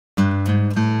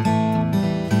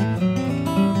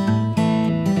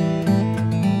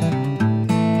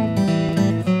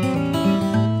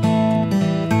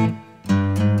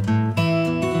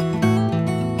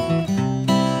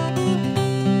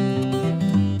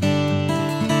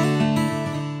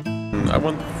I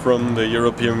want from the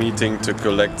EuroPeer meeting to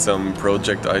collect some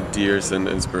project ideas and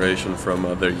inspiration from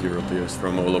other EuroPeers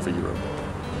from all over Europe.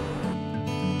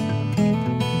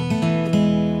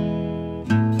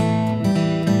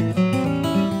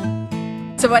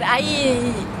 So what I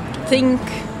think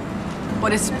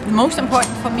what is most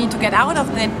important for me to get out of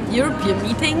the EuroPeer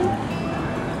meeting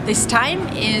this time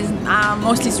is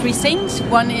mostly three things.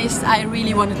 One is I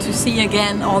really wanted to see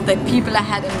again all the people I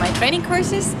had in my training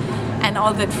courses and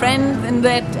all the friends in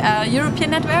that EuroPeer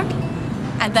network.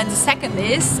 And then the second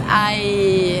is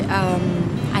I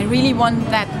really want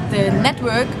that the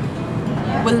network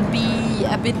will be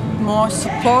a bit more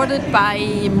supported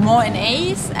by more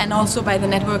NAs and also by the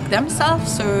network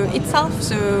themselves, so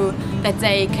that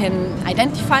they can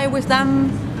identify with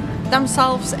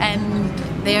themselves and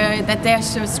that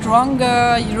there's a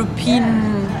stronger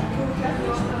European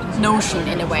notion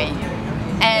in a way.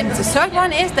 And the third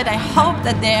one is that I hope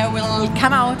that there will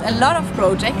come out a lot of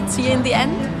projects here in the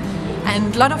end,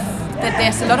 and that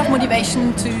there's a lot of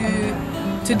motivation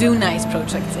to do nice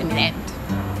projects in the end.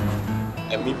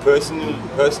 And me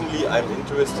personally, I'm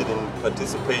interested in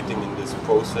participating in this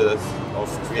process of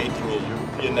creating a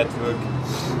EuroPeer network,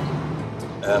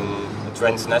 a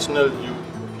transnational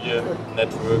EuroPeer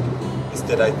network. Is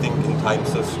that I think in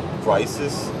times of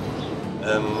crisis,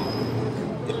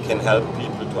 it can help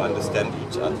people to understand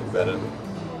each other better.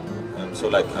 So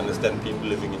like understand people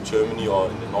living in Germany or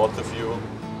in the north of Europe,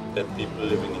 that people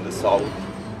living in the south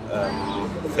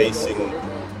facing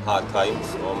hard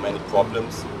times or many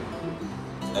problems,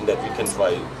 and that we can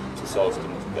try to solve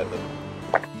them together.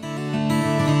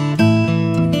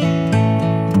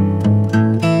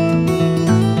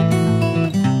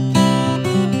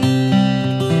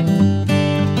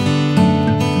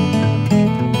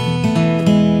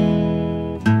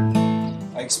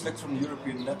 I expect from the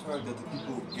EuroPeer network that the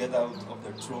people get out of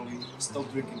their trolley, stop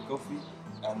drinking coffee,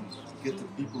 and get the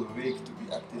people awake to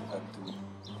be active and to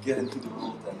get into the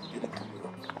world and get into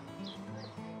Europe.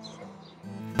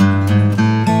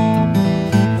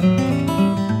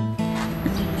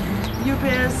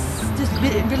 EuroPeers just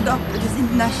build up this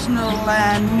international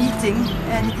meeting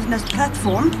and international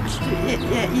platform to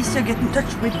easier get in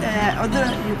touch with other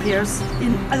EuroPeers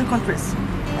in other countries.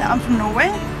 I'm from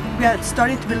Norway. We are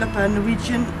starting to build up a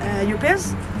Norwegian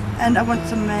EuroPeers, and I want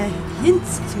some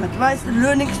hints, some advice,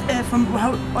 learning from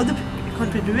how other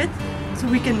countries do it, so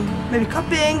we can maybe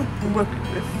copying, work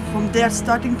from their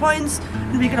starting points,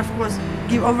 and we can of course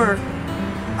give our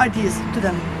ideas to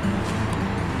them.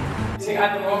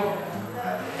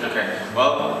 Okay,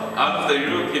 well, out of the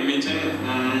EuroPeer meeting,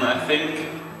 I think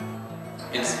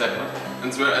it's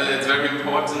very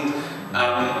important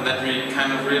that we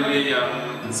kind of really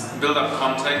build up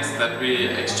contacts, that we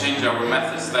exchange our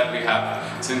methods that we have.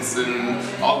 Since in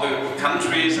all the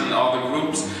countries and all the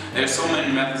groups, there's so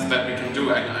many methods that we can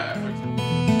do.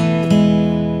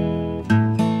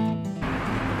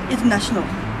 International.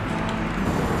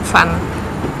 Fun.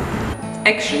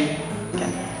 Action.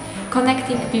 Okay.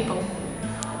 Connecting people.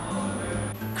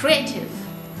 Creative.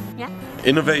 Yeah.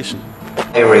 Innovation.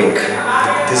 Ring.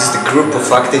 This is the group of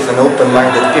active and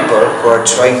open-minded people who are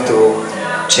trying to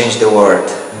change the world.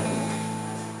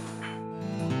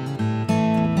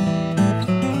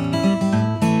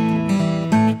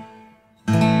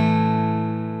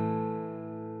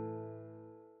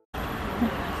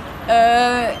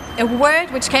 A word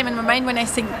which came in my mind when I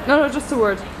think... No, just a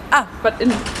word. Ah. But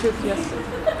in enthusiastic.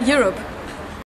 Europe.